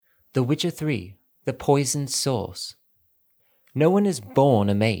The Witcher 3, The Poisoned Source. No one is born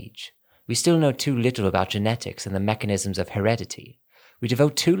a mage. We still know too little about genetics and the mechanisms of heredity. We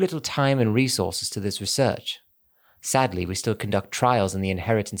devote too little time and resources to this research. Sadly, we still conduct trials in the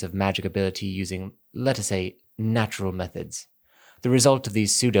inheritance of magic ability using, let us say, natural methods. The result of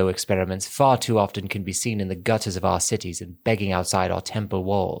these pseudo-experiments far too often can be seen in the gutters of our cities and begging outside our temple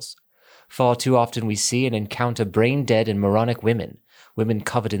walls. Far too often we see and encounter brain-dead and moronic women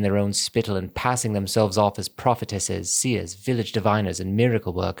covered in their own spittle and passing themselves off as prophetesses, seers, village diviners, and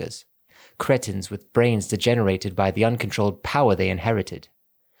miracle workers. Cretins with brains degenerated by the uncontrolled power they inherited.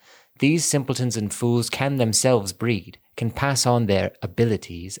 These simpletons and fools can themselves breed, can pass on their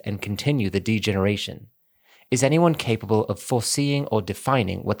abilities, and continue the degeneration. Is anyone capable of foreseeing or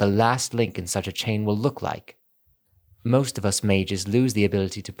defining what the last link in such a chain will look like? Most of us mages lose the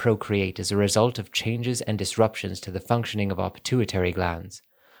ability to procreate as a result of changes and disruptions to the functioning of our pituitary glands.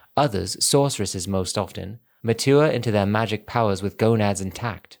 Others, sorceresses most often, mature into their magic powers with gonads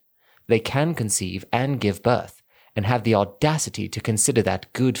intact. They can conceive and give birth, and have the audacity to consider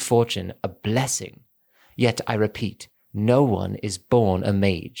that good fortune a blessing. Yet, I repeat, no one is born a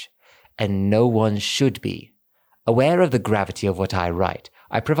mage, and no one should be. Aware of the gravity of what I write,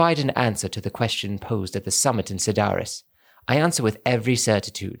 I provide an answer to the question posed at the summit in Sidaris. I answer with every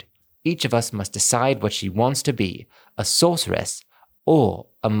certitude. Each of us must decide what she wants to be, a sorceress or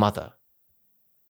a mother.